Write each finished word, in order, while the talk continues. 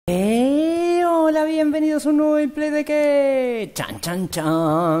Hola, bienvenidos a un nuevo gameplay de ¿qué? Chan, chan,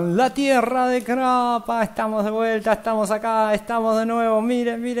 chan. La Tierra de Krapa. Estamos de vuelta, estamos acá, estamos de nuevo.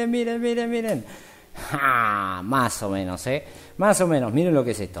 Miren, miren, miren, miren, miren. ¡Ja! Más o menos, ¿eh? Más o menos, miren lo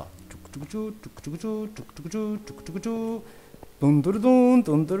que es esto.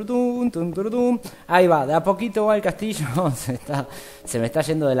 Ahí va, de a poquito va el castillo. Se me está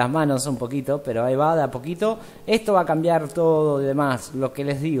yendo de las manos un poquito, pero ahí va, de a poquito. Esto va a cambiar todo y demás, lo que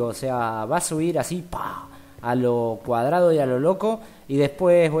les digo. O sea, va a subir así, ¡pa!, a lo cuadrado y a lo loco. Y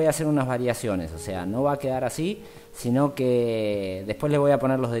después voy a hacer unas variaciones. O sea, no va a quedar así, sino que después les voy a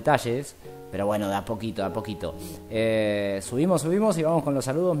poner los detalles. Pero bueno, de a poquito, de a poquito. Subimos y vamos con los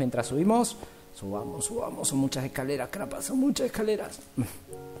saludos mientras subimos. Subamos, son muchas escaleras, Krapa, son muchas escaleras.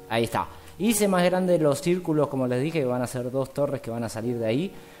 Ahí está. Hice más grandes los círculos, como les dije, que van a ser 2 torres que van a salir de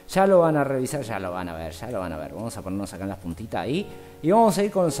ahí. Ya lo van a revisar, ya lo van a ver. Vamos a ponernos acá en las puntitas ahí. Y vamos a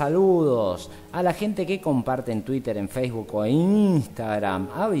ir con saludos a la gente que comparte en Twitter, en Facebook o en Instagram,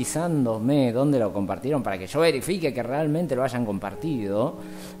 avisándome dónde lo compartieron para que yo verifique que realmente lo hayan compartido.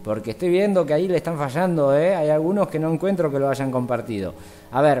 Porque estoy viendo que ahí le están fallando, ¿eh? Hay algunos que no encuentro que lo hayan compartido.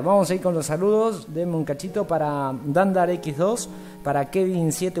 A ver, vamos a ir con los saludos. Denme un cachito para Dandar X2, para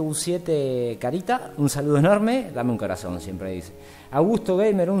Kevin7U7 Carita, un saludo enorme. Dame un corazón, siempre dice. Augusto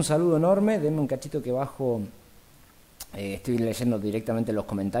Gamer, un saludo enorme. Denme un cachito que bajo. Estoy leyendo directamente los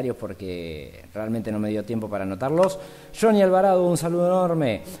comentarios porque realmente no me dio tiempo para anotarlos. Johnny Alvarado, un saludo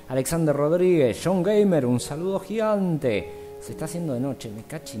enorme. Alexander Rodríguez, John Gamer, un saludo gigante. Se está haciendo de noche, me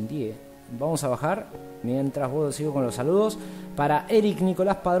cachindíe. Vamos a bajar mientras sigo con los saludos. Para Eric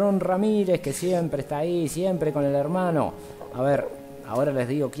Nicolás Padrón Ramírez, que siempre está ahí, siempre con el hermano. A ver, ahora les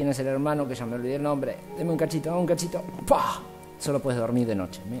digo quién es el hermano, que ya me olvidé el nombre. Deme un cachito, ¡pah! Solo puedes dormir de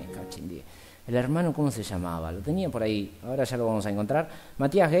noche, me cachindíe. El hermano, ¿cómo se llamaba? Lo tenía por ahí, ahora ya lo vamos a encontrar.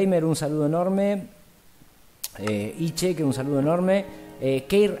 Matías Gamer, un saludo enorme. Iche, un saludo enorme.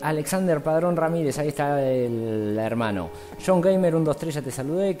 Keir Alexander Padrón Ramírez, ahí está el hermano. John Gamer 123, ya te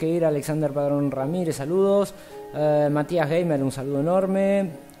saludé. Keir Alexander Padrón Ramírez, saludos. Matías Gamer, un saludo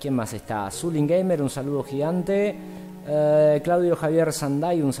enorme. ¿Quién más está? Zulin Gamer, un saludo gigante. Claudio Javier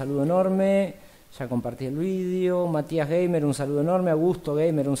Sanday, un saludo enorme. Ya compartí el vídeo. Matías Gamer, un saludo enorme. Augusto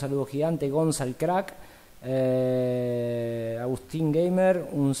Gamer, un saludo gigante. Gonzal Crack. Agustín Gamer,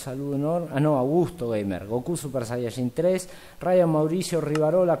 un saludo enorme. Augusto Gamer. Goku Super Saiyajin 3. Ryan Mauricio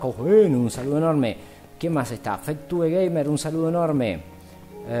Rivarola Cohen, un saludo enorme. ¿Quién más está? Fectue Gamer, un saludo enorme.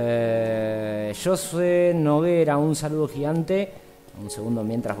 José Noguera, un saludo gigante. Un segundo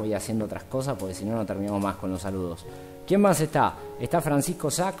mientras voy haciendo otras cosas, porque si no, no terminamos más con los saludos. ¿Quién más está? Está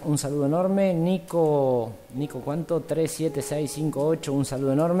Francisco Sac, un saludo enorme. Nico, ¿cuánto? 37658, un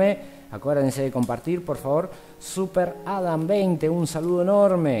saludo enorme. Acuérdense de compartir, por favor. Super Adam 20, un saludo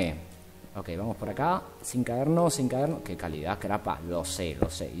enorme. Ok, vamos por acá, sin caernos. Qué calidad, Krapa, lo sé.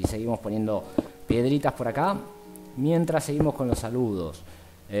 Y seguimos poniendo piedritas por acá, mientras seguimos con los saludos.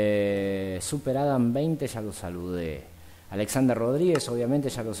 Super Adam 20, ya lo saludé. Alexander Rodríguez, obviamente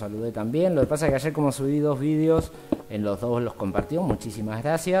ya lo saludé también. Lo que pasa es que ayer, como subí 2 vídeos, en los 2 los compartió. Muchísimas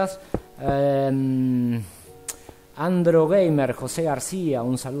gracias. Andro Gamer, José García,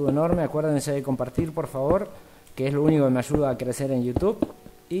 un saludo enorme. Acuérdense de compartir, por favor, que es lo único que me ayuda a crecer en YouTube.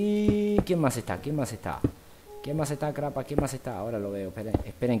 ¿Y quién más está? Krapa? ¿Quién más está? Ahora lo veo.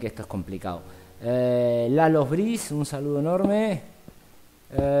 Esperen que esto es complicado. Lalos Bris, un saludo enorme.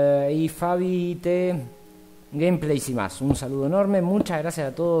 Y Fabi T. Gameplays y más, un saludo enorme. Muchas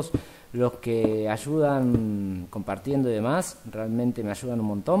gracias a todos los que ayudan compartiendo y demás. Realmente me ayudan un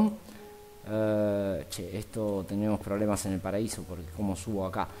montón. Esto tenemos problemas en el paraíso porque cómo subo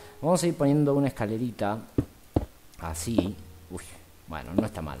acá. Vamos a ir poniendo una escalerita así. Bueno, no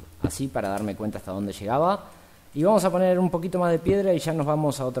está mal. Así, para darme cuenta hasta dónde llegaba. Y vamos a poner un poquito más de piedra y ya nos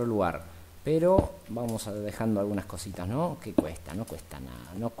vamos a otro lugar. Pero vamos dejando algunas cositas, ¿no? ¿Qué cuesta? No cuesta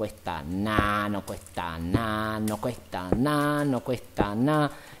nada.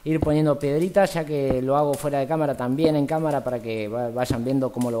 Ir poniendo piedritas, ya que lo hago fuera de cámara, también en cámara, para que vayan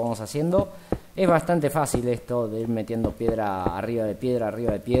viendo cómo lo vamos haciendo. Es bastante fácil esto de ir metiendo piedra arriba de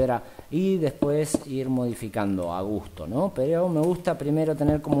piedra y después ir modificando a gusto, ¿no? Pero me gusta primero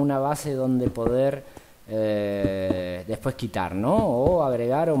tener como una base donde poder después quitar, ¿no? O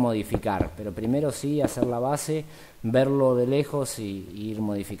agregar o modificar, pero primero sí hacer la base, verlo de lejos y ir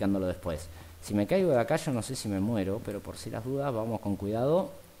modificándolo después. Si me caigo de acá yo no sé si me muero, pero por si las dudas vamos con cuidado.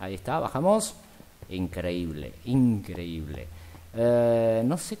 Ahí está, bajamos. Increíble.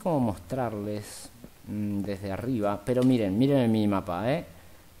 No sé cómo mostrarles desde arriba, pero miren el minimapa,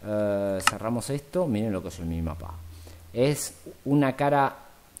 cerramos esto, miren lo que es el minimapa. Es una cara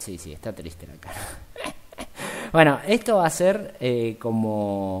Sí, está triste la cara. Bueno, esto va a ser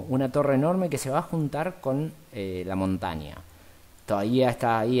como una torre enorme que se va a juntar con la montaña. Todavía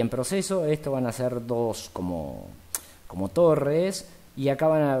está ahí en proceso. Esto van a ser dos como torres. Y acá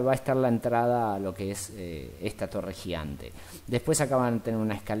va a estar la entrada a lo que es esta torre gigante. Después acá van a tener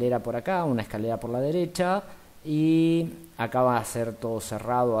una escalera por acá, una escalera por la derecha. Y acá va a ser todo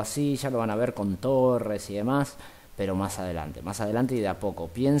cerrado así. Ya lo van a ver con torres y demás. Pero más adelante y de a poco.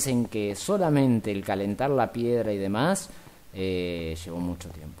 Piensen que solamente el calentar la piedra y demás llevó mucho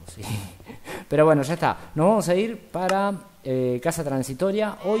tiempo, ¿sí? Pero bueno, ya está. Nos vamos a ir para casa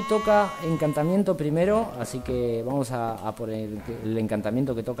transitoria. Hoy toca encantamiento primero, así que vamos a por el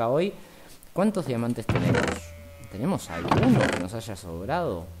encantamiento que toca hoy. ¿Cuántos diamantes tenemos? ¿Tenemos alguno que nos haya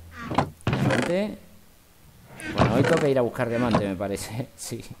sobrado? Diamante. Bueno, hoy toca ir a buscar diamante, me parece.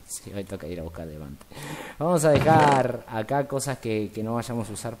 Sí, hoy toca ir a buscar diamante. Vamos a dejar acá cosas que no vayamos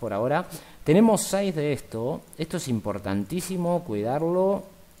a usar por ahora. Tenemos 6 de esto. Esto es importantísimo, cuidarlo,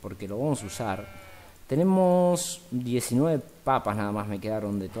 porque lo vamos a usar. Tenemos 19 papas nada más me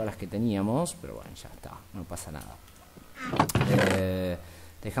quedaron de todas las que teníamos. Pero bueno, ya está, no pasa nada.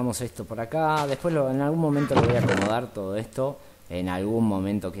 Dejamos esto por acá. Después en algún momento lo voy a acomodar todo esto. En algún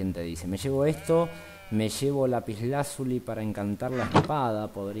momento, ¿quién te dice? Me llevo esto. Me llevo lapislázuli para encantar la espada,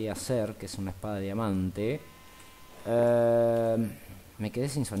 podría ser, que es una espada de diamante. ¿Me quedé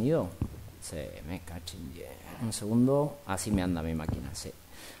sin sonido? Sí, me cachín bien. Un segundo, así me anda mi máquina, sí.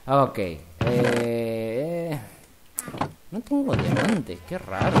 Ok. No tengo diamantes, qué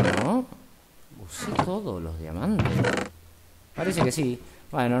raro, ¿no? Usé todos los diamantes. Parece que sí.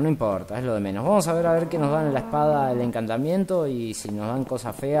 Bueno, no importa, es lo de menos. Vamos a ver qué nos dan en la espada el encantamiento. Y si nos dan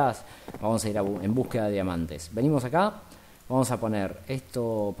cosas feas, vamos a ir en búsqueda de diamantes. Venimos acá, vamos a poner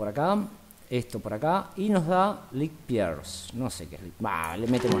esto por acá, esto por acá. Y nos da Leak Pierce. No sé qué es Leak. Le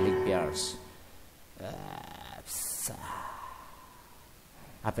metemos Leak Pierce.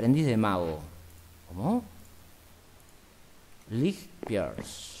 Aprendiz de mago. ¿Cómo? Leak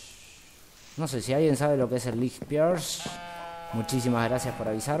Pierce. No sé si alguien sabe lo que es el Leak Pierce. Muchísimas gracias por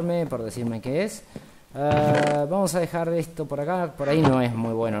avisarme, por decirme qué es. Vamos a dejar esto por acá. Por ahí no es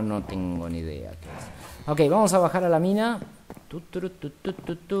muy bueno, no tengo ni idea qué es. Ok, vamos a bajar a la mina.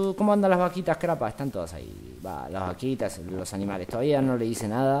 ¿Cómo andan las vaquitas, Krapa? Están todas ahí. Las vaquitas, los animales. Todavía no le hice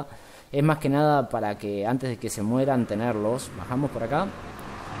nada. Es más que nada para que antes de que se mueran tenerlos. Bajamos por acá.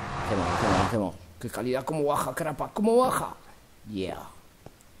 Bajemos. Qué calidad, cómo baja, Krapa, cómo baja. Yeah.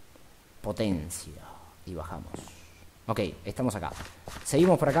 Potencia. Y bajamos. Ok, estamos acá.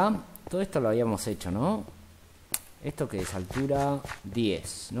 Seguimos por acá. Todo esto lo habíamos hecho, ¿no? Esto que es altura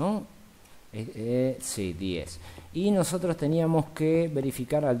 10, ¿no? Sí, 10. Y nosotros teníamos que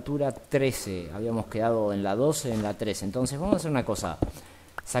verificar altura 13. Habíamos quedado en la 12, en la 13. Entonces vamos a hacer una cosa.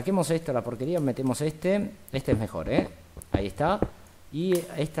 Saquemos esto, la porquería, metemos este. Este es mejor, ¿eh? Ahí está. Y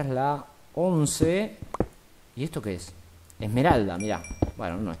esta es la 11. ¿Y esto qué es? Esmeralda, mirá.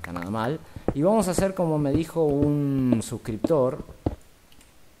 Bueno, no está nada mal. Y vamos a hacer como me dijo un suscriptor.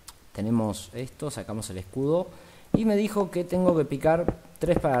 Tenemos esto, sacamos el escudo. Y me dijo que tengo que picar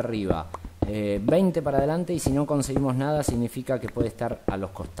 3 para arriba, 20 para adelante. Y si no conseguimos nada significa que puede estar a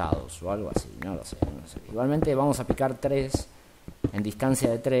los costados o algo así, no lo sé. Igualmente vamos a picar 3 en distancia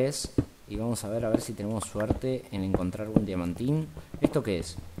de 3. Y vamos a ver si tenemos suerte en encontrar un diamantín. ¿Esto qué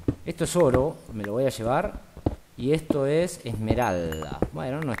es? Esto es oro, me lo voy a llevar. Y esto es esmeralda.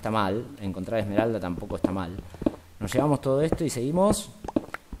 Bueno, no está mal. Encontrar esmeralda tampoco está mal. Nos llevamos todo esto y seguimos.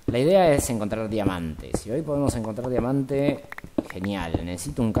 La idea es encontrar diamantes. Si hoy podemos encontrar diamante, genial.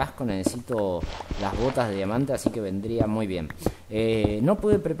 Necesito un casco, necesito las botas de diamante, así que vendría muy bien. No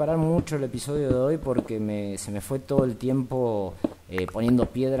pude preparar mucho el episodio de hoy porque se me fue todo el tiempo poniendo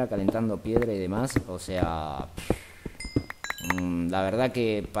piedra, calentando piedra y demás. O sea, la verdad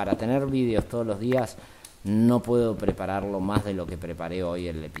que para tener vídeos todos los días no puedo prepararlo más de lo que preparé hoy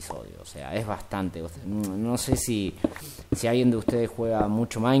el episodio. O sea, es bastante. No sé si alguien de ustedes juega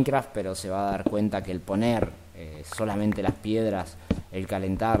mucho Minecraft, pero se va a dar cuenta que el poner solamente las piedras, el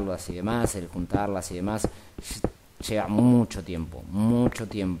calentarlas y demás, el juntarlas y demás, lleva mucho tiempo.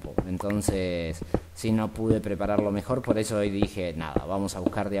 Entonces, sí, no pude prepararlo mejor. Por eso hoy dije, nada, vamos a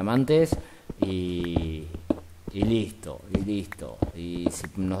buscar diamantes y listo. Y si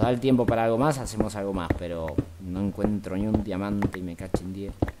nos da el tiempo para algo más, hacemos algo más. Pero no encuentro ni un diamante y me cachen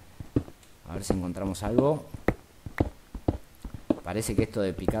 10. A ver si encontramos algo. Parece que esto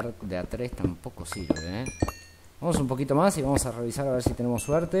de picar de a 3 tampoco sirve, ¿eh? Vamos un poquito más y vamos a revisar a ver si tenemos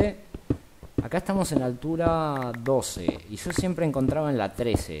suerte. Acá estamos en la altura 12. Y yo siempre encontraba en la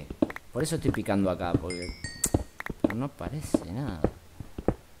 13. Por eso estoy picando acá, porque no parece nada.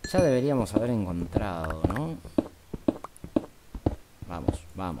 Ya deberíamos haber encontrado, ¿no? Vamos,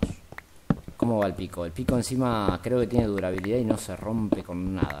 vamos. ¿Cómo va el pico? El pico encima creo que tiene durabilidad y no se rompe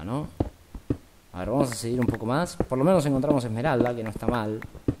con nada, ¿no? A ver, vamos a seguir un poco más. Por lo menos encontramos esmeralda, que no está mal.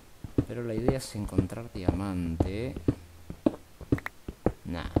 Pero la idea es encontrar diamante.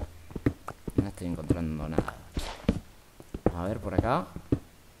 Nah, no estoy encontrando nada. A ver, por acá.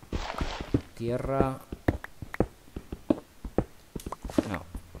 Tierra.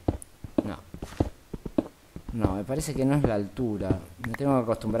 No, me parece que no es la altura. Me tengo que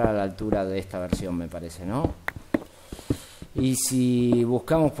acostumbrar a la altura de esta versión, me parece, ¿no? Y si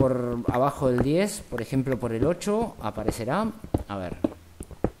buscamos por abajo del 10, por ejemplo por el 8, aparecerá. A ver.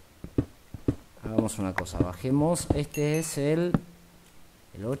 Hagamos una cosa, bajemos. Este es el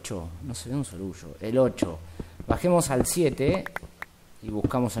 8, no se ve un sorullo. El 8. Bajemos al 7 y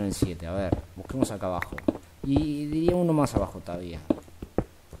buscamos en el 7. A ver, busquemos acá abajo. Y diría uno más abajo todavía.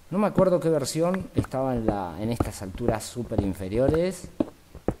 No me acuerdo qué versión estaba en estas alturas súper inferiores.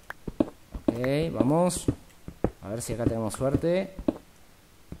 Ok, vamos. A ver si acá tenemos suerte.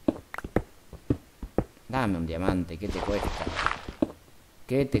 Dame un diamante, ¿qué te cuesta?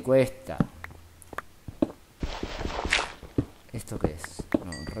 ¿Qué te cuesta? ¿Esto qué es?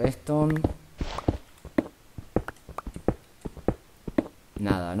 No, redstone.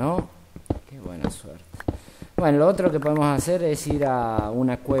 Nada, ¿no? Qué buena suerte. Bueno, lo otro que podemos hacer es ir a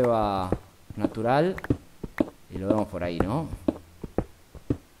una cueva natural. Y lo vemos por ahí, ¿no?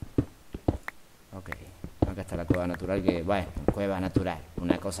 Ok, acá está la cueva natural que... Bueno, cueva natural.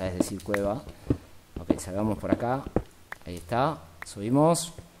 Una cosa es decir cueva. Ok, salgamos por acá. Ahí está,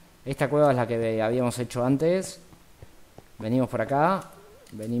 subimos. Esta cueva es la que habíamos hecho antes. Venimos por acá.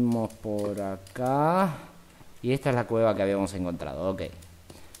 Venimos por acá. Y esta es la cueva que habíamos encontrado, ok.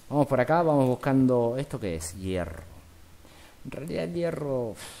 Vamos por acá, vamos buscando... ¿Esto qué es? Hierro. En realidad el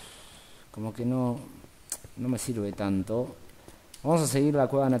hierro... como que no me sirve tanto. Vamos a seguir la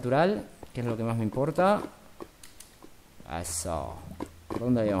cueva natural, que es lo que más me importa. Eso. ¿Por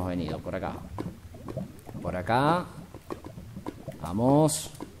dónde habíamos venido? Por acá. Por acá. Vamos.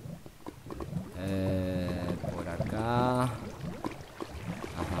 Por acá.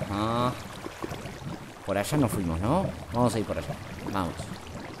 Ajá. Por allá no fuimos, ¿no? Vamos a ir por allá. Vamos.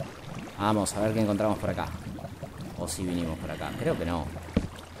 Vamos a ver qué encontramos por acá. O si vinimos por acá. Creo que no.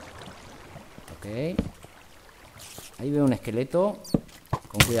 Ok. Ahí veo un esqueleto.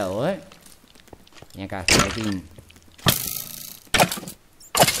 Con cuidado, Ven acá, esqueletín.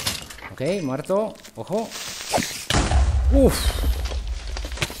 Ok, muerto. Ojo. Uf.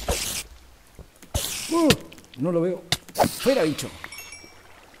 No lo veo. Fuera, bicho.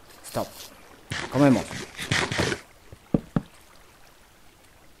 Stop. Comemos.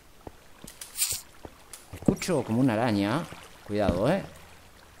 Escucho como una araña. Cuidado, ¿Dónde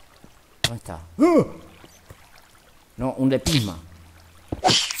está? No, un lepisma.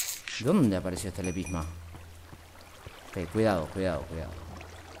 ¿Dónde apareció este lepisma? Ok, cuidado.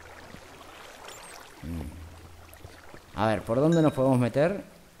 A ver, ¿por dónde nos podemos meter?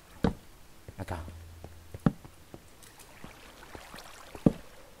 Acá.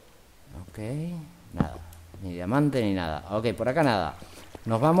 Ok, nada. Ni diamante ni nada. Ok, por acá nada.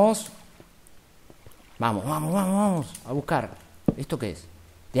 Nos vamos. Vamos a buscar. ¿Esto qué es?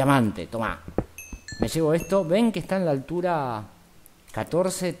 Diamante, toma. Me llevo esto. Ven que está en la altura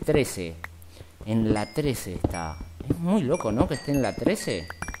 14, 13. En la 13 está. Es muy loco, ¿no? Que esté en la 13.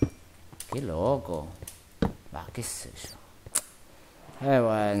 Qué loco. Va, qué sé yo.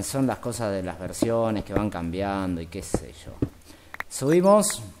 Bueno, son las cosas de las versiones que van cambiando y qué sé yo.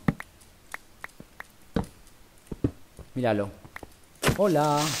 Subimos. Míralo.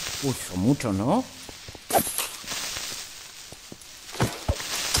 Hola. Uy, son muchos, ¿no?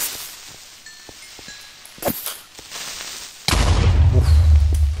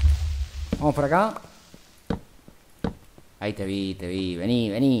 Vamos por acá. Ahí te vi.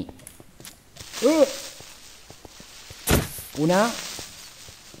 Vení. Una.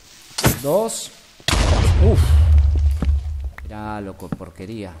 Dos. Uf. Mirá, loco,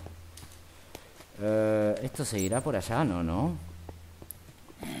 porquería. ¿Esto seguirá por allá? No. No,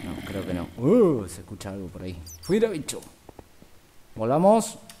 creo que no. Se escucha algo por ahí. Fuera, bicho.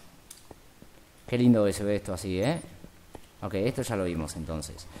 Volvamos. Qué lindo que se ve esto así, Ok, esto ya lo vimos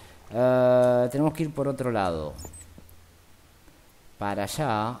entonces. Tenemos que ir por otro lado. Para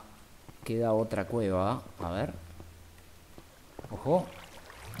allá queda otra cueva. A ver. Ojo.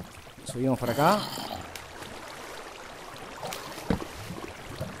 Subimos por acá.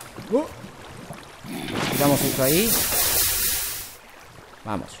 Tiramos esto ahí.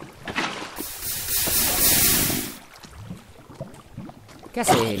 Vamos. ¿Qué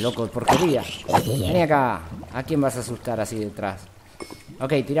haces, loco? Porquería. Vení acá. ¿A quién vas a asustar así detrás?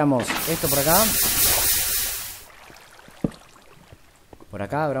 Ok, tiramos esto por acá. ¿Por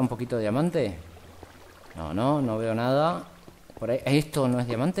acá habrá un poquito de diamante? No veo nada. Por ahí. ¿Esto no es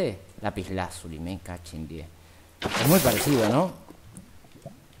diamante? Lapislázuli, me cachin 10. Es muy parecido, ¿no?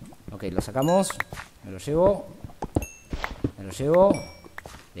 Ok, lo sacamos. Me lo llevo.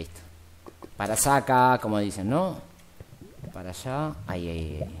 Listo. Para saca, como dicen, ¿no? Para allá.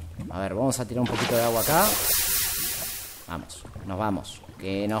 Ahí. A ver, vamos a tirar un poquito de agua acá. Vamos, nos vamos.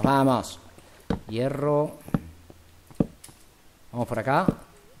 Que nos vamos. Hierro. Vamos por acá.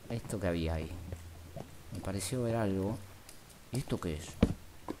 ¿Esto que había ahí? Me pareció ver algo. ¿Y esto qué es?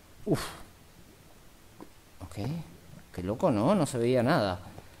 Uf. Ok. Qué loco, ¿no? No se veía nada.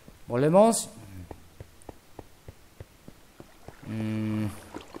 Volvemos.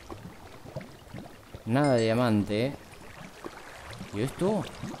 Nada de diamante. ¿Y esto?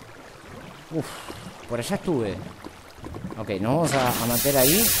 Uf. Por allá estuve. Ok, nos vamos a meter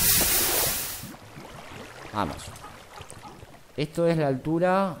ahí. Vamos. Esto es la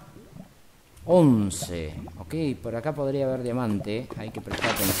altura 11. Ok, por acá podría haber diamante. Hay que prestar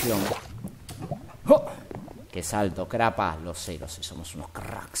atención. ¡Oh! ¡Qué salto, Krapa! Lo sé, somos unos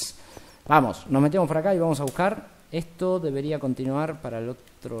cracks. Vamos, nos metemos por acá y vamos a buscar. Esto debería continuar para el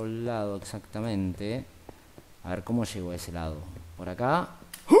otro lado exactamente. A ver cómo llego a ese lado. Por acá.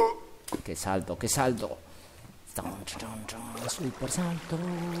 ¡Qué salto, qué salto! Super saltos.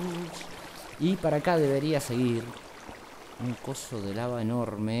 Y para acá debería seguir un coso de lava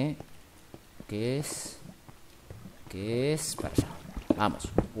enorme. Que es para allá. Vamos.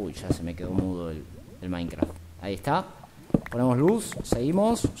 Uy, ya se me quedó mudo el Minecraft. Ahí está. Ponemos luz,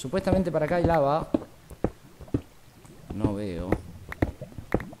 seguimos. Supuestamente para acá hay lava. No veo.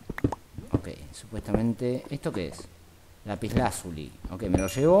 Ok, supuestamente. ¿Esto qué es? Lapislázuli. Ok, me lo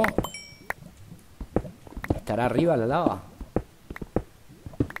llevo. ¿Estará arriba la lava?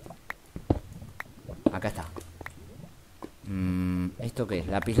 Acá está. ¿Esto qué es?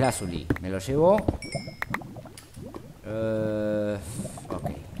 Lapislázuli. Me lo llevo. Ok.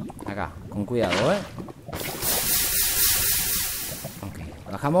 Acá, con cuidado, Ok,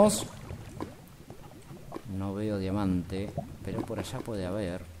 bajamos. No veo diamante, pero por allá puede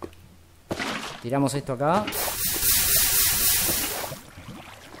haber. Tiramos esto acá.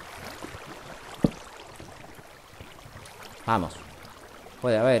 Vamos.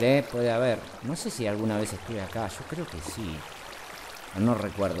 Puede haber, puede haber. No sé si alguna vez estuve acá. Yo creo que sí. No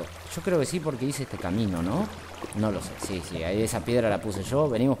recuerdo. Yo creo que sí porque hice este camino, ¿no? No lo sé. Sí. Ahí esa piedra la puse yo.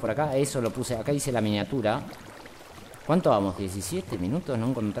 Venimos por acá. Eso lo puse. Acá hice la miniatura. ¿Cuánto vamos? 17 minutos. No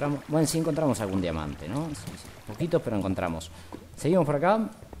encontramos. Bueno, sí encontramos algún diamante, ¿no? Sí. Poquitos, pero encontramos. Seguimos por acá.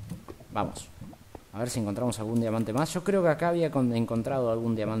 Vamos. A ver si encontramos algún diamante más. Yo creo que acá había encontrado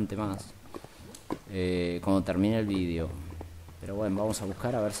algún diamante más. Cuando termine el vídeo. Pero bueno, vamos a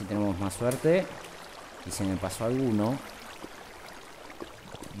buscar a ver si tenemos más suerte. Y se me pasó alguno.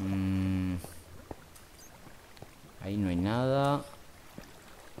 Ahí no hay nada.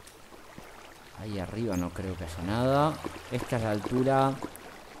 Ahí arriba no creo que haya nada. Esta es la altura.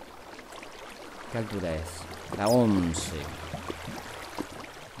 ¿Qué altura es? La 11.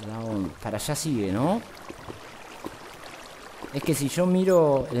 Para allá sigue, ¿no? Es que si yo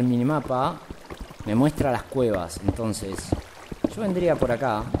miro el minimapa, me muestra las cuevas. Entonces, yo vendría por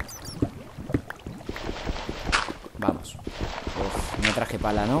acá. Vamos. Uf, no traje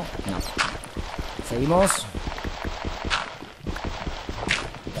pala, ¿no? No. Seguimos.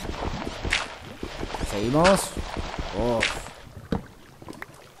 Seguimos. Uf.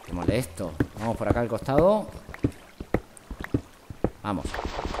 Qué molesto. Vamos por acá al costado. Vamos.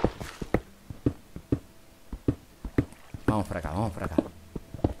 Vamos por acá, vamos por acá.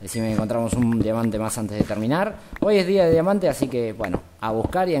 Decime que encontramos un diamante más antes de terminar. Hoy es día de diamante, así que, bueno, a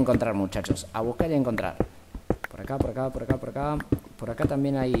buscar y a encontrar, muchachos. A buscar y a encontrar. Por acá, por acá, por acá, por acá. Por acá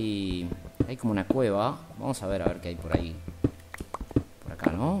también hay como una cueva. Vamos a ver qué hay por ahí. Por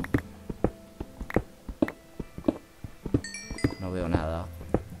acá, ¿no? No veo nada.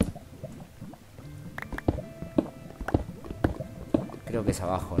 Creo que es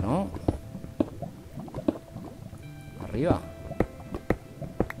abajo, ¿no? ¿Arriba?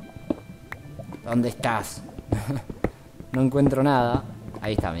 ¿Dónde estás? No encuentro nada.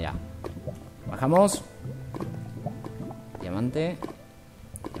 Ahí está, mira. Bajamos. Diamante.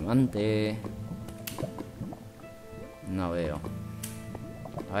 Diamante. No veo.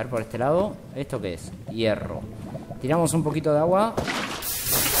 A ver por este lado. ¿Esto qué es? Hierro. Tiramos un poquito de agua.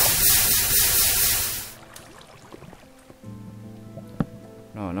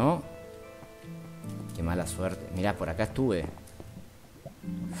 No. Qué mala suerte. Mirá, por acá estuve.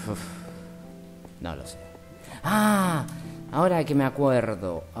 Uf, no lo sé. ¡Ah! Ahora que me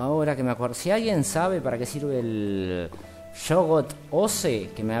acuerdo. Si alguien sabe para qué sirve el Yogot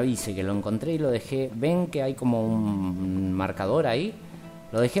Ose, que me avise, que lo encontré y lo dejé. Ven que hay como un marcador ahí.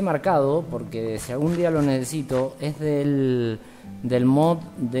 Lo dejé marcado porque si algún día lo necesito. Es del mod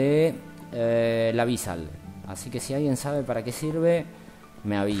de la Visal. Así que si alguien sabe para qué sirve,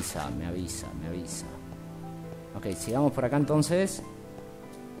 me avisa. Ok, sigamos por acá entonces.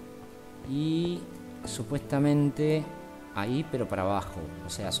 Y supuestamente ahí, pero para abajo. O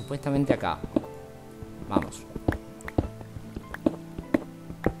sea, supuestamente acá. Vamos.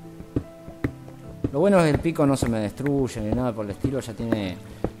 Lo bueno es que el pico no se me destruye ni nada por el estilo. Ya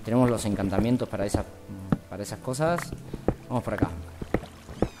tenemos los encantamientos para esas cosas. Vamos por acá.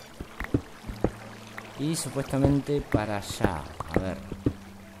 Y supuestamente para allá. A ver.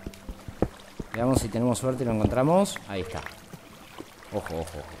 Veamos si tenemos suerte y lo encontramos. Ahí está. Ojo.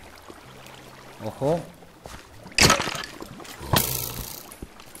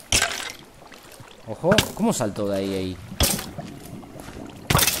 Ojo. ¿Cómo saltó de ahí?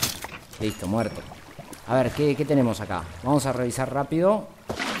 Listo, muerto. A ver, ¿qué tenemos acá? Vamos a revisar rápido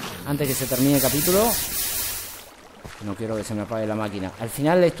antes que se termine el capítulo. No quiero que se me apague la máquina. Al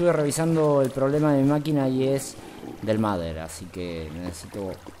final estuve revisando el problema de mi máquina y es del mother. Así que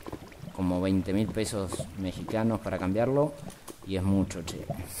necesito como 20.000 pesos mexicanos para cambiarlo. Y es mucho, che.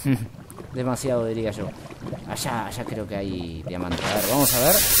 Demasiado, diría yo. Allá creo que hay diamante. A ver, vamos a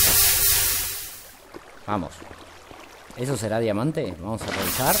ver. Vamos. ¿Eso será diamante? Vamos a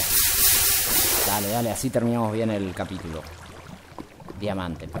revisar. Dale, así terminamos bien el capítulo.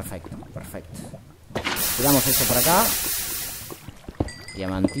 Diamante, perfecto. Tiramos esto por acá.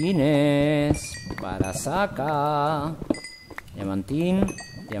 Diamantines para saca. Diamantín.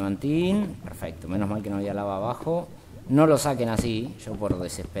 Perfecto, menos mal que no había lava abajo. No lo saquen así, yo por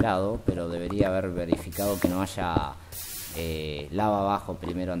desesperado, pero debería haber verificado que no haya lava abajo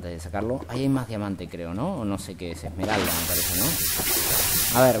primero antes de sacarlo. Ahí hay más diamante, creo, ¿no? O no sé qué es, esmeralda me parece, ¿no?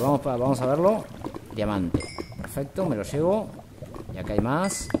 A ver, vamos a verlo. Diamante, perfecto, me lo llevo. Y acá hay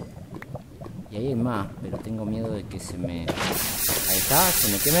más. Y ahí hay más, pero tengo miedo de que se me... Ahí está,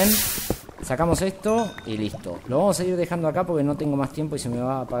 se me quemen. Sacamos esto y listo. Lo vamos a ir dejando acá porque no tengo más tiempo y se me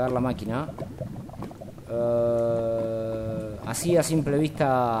va a apagar la máquina. Así a simple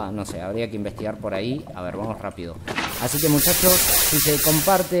vista, no sé, habría que investigar por ahí. A ver, vamos rápido. Así que muchachos, si se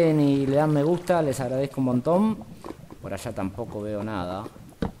comparten y le dan me gusta, les agradezco un montón. Por allá tampoco veo nada.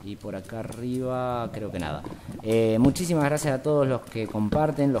 Y por acá arriba creo que nada. Muchísimas gracias a todos los que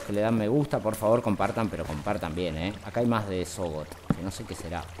comparten, los que le dan me gusta. Por favor compartan, pero compartan bien, ¿eh? Acá hay más de Sogot, que no sé qué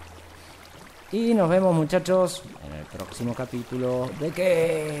será. Y nos vemos, muchachos, en el próximo capítulo de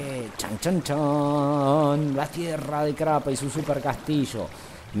 ¿qué? Chan. La Tierra de Krapa y su super castillo.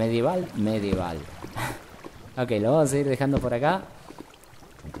 Medieval. Ok, lo vamos a seguir dejando por acá.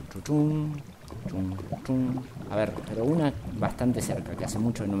 A ver, pero una bastante cerca, que hace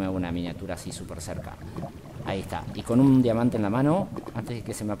mucho que no me hago una miniatura así súper cerca. Ahí está, y con un diamante en la mano, antes de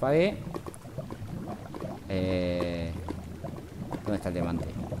que se me apague. ¿Dónde está el diamante?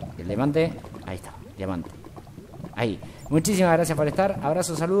 ¿El diamante? Ahí está, diamante. Ahí. Muchísimas gracias por estar,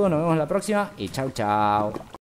 abrazo, saludos, nos vemos la próxima y chau.